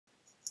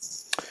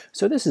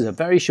So this is a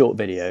very short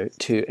video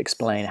to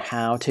explain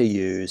how to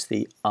use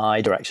the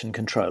eye direction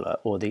controller,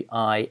 or the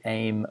eye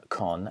aim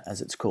con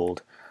as it's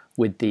called,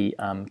 with the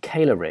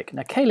Kayla rig.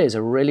 Now Kayla is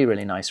a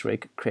really nice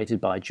rig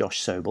created by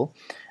Josh Sobel,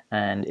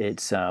 and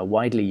it's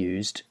widely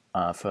used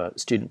for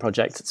student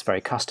projects. It's very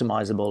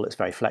customizable, it's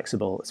very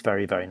flexible, it's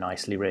very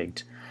nicely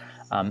rigged.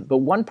 But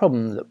one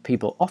problem that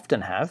people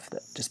often have,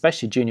 that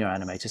especially junior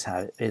animators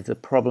have, is the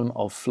problem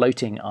of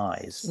floating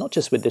eyes, not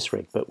just with this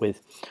rig but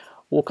with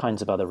all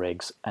kinds of other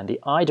rigs, and the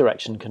eye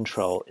direction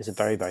control is a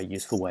very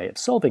useful way of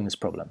solving this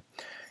problem.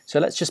 So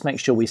let's just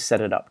make sure we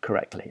set it up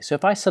correctly. So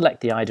if I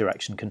select the eye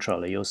direction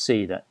controller, you'll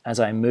see that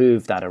as I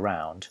move that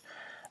around,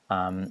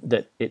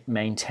 that it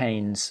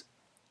maintains,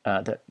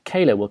 that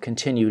Kayla will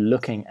continue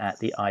looking at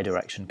the eye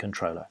direction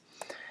controller.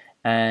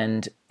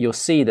 And you'll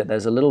see that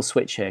there's a little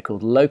switch here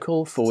called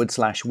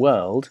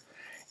local/world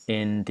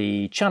in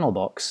the channel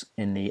box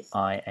in the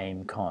eye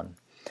aim con.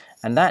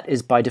 And that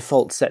is by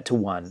default set to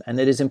 1. And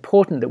it is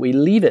important that we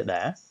leave it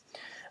there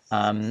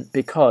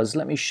because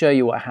let me show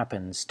you what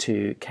happens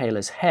to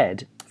Kayla's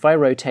head. If I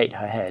rotate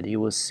her head,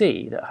 you will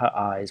see that her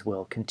eyes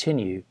will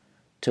continue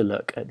to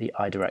look at the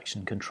eye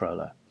direction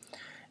controller.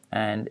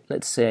 And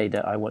let's say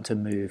that I want to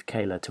move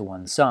Kayla to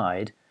one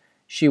side,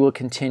 she will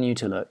continue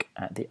to look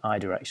at the eye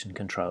direction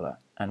controller.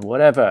 And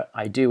whatever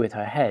I do with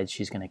her head,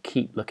 she's going to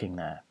keep looking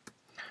there,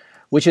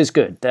 which is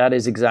good. That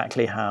is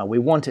exactly how we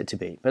want it to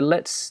be. But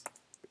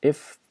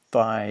if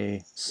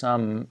by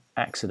some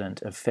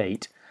accident of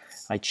fate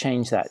I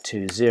change that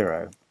to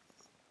 0,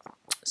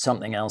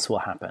 something else will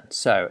happen.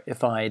 So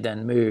if I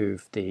then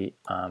move the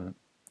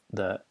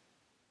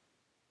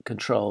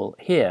control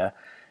here,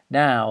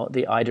 now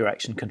the eye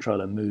direction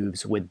controller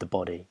moves with the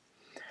body.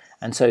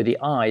 And so the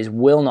eyes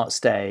will not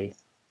stay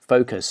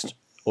focused,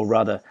 or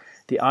rather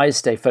the eyes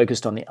stay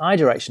focused on the eye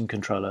direction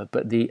controller,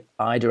 but the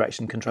eye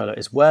direction controller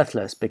is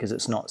worthless because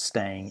it's not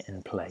staying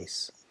in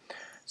place.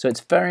 So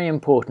it's very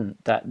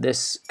important that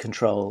this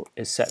control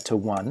is set to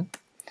 1,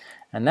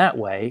 and that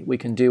way we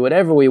can do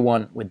whatever we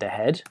want with the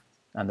head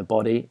and the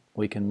body.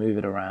 We can move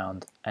it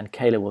around and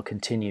Kayla will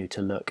continue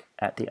to look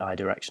at the eye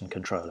direction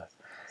controller.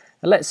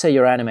 Now let's say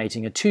you're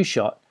animating a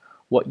 2-shot.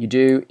 What you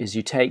do is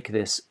you take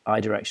this eye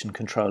direction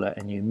controller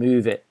and you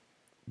move it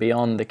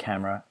beyond the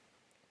camera,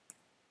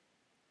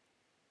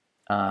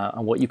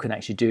 and what you can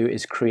actually do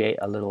is create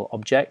a little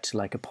object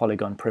like a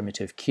polygon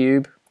primitive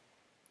cube.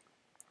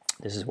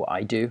 This is what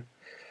I do.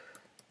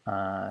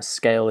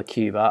 Scale the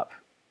cube up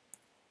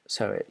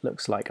so it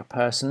looks like a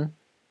person.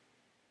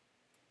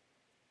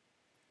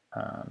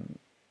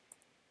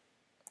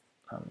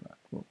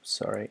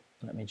 Sorry,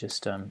 let me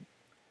just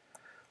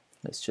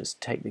let's just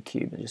take the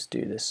cube and just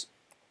do this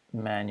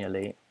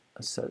manually.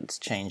 So let's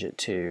change it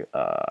to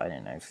I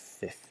don't know,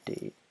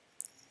 50,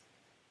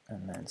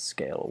 and then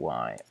scale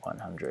Y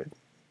 100.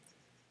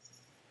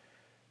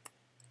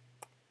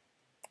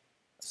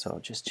 So I'll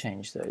just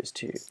change those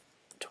to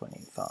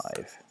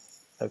 25.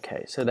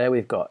 Okay, so there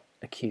we've got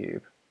a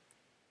cube.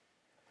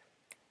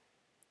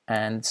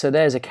 And so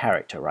there's a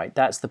character, right?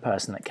 That's the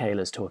person that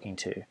Kayla's talking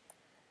to.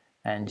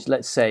 And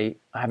let's say,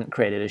 I haven't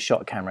created a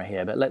shot camera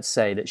here, but let's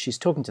say that she's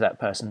talking to that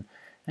person,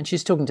 and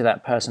she's talking to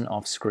that person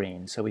off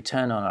screen. So we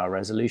turn on our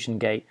resolution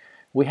gate,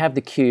 we have the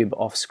cube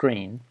off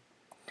screen,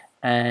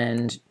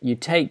 and you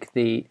take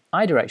the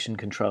eye direction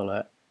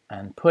controller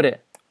and put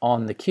it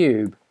on the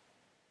cube,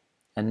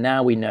 and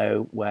now we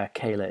know where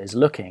Kayla is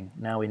looking.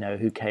 Now we know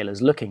who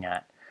Kayla's looking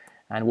at.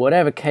 And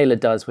whatever Kayla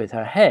does with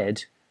her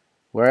head,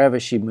 wherever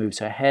she moves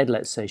her head,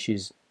 let's say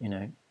she's,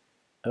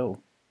 oh,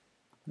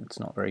 that's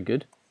not very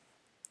good.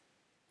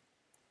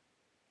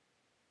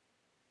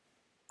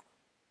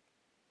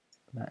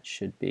 That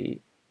should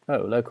be,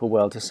 local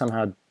world has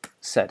somehow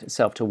set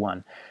itself to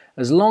 1.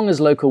 As long as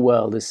local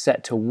world is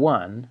set to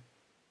 1,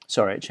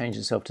 sorry, it changed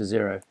itself to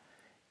 0.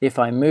 If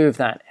I move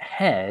that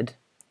head,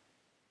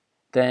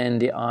 then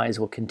the eyes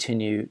will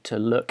continue to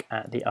look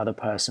at the other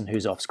person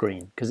who's off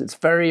screen. Because it's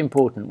very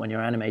important when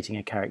you're animating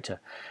a character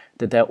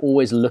that they're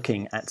always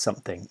looking at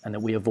something, and that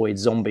we avoid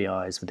zombie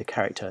eyes with the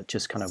character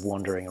just kind of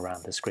wandering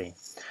around the screen.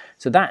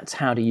 So that's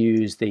how to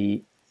use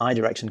the eye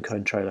direction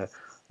controller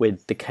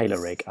with the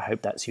Kayla rig. I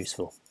hope that's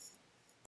useful.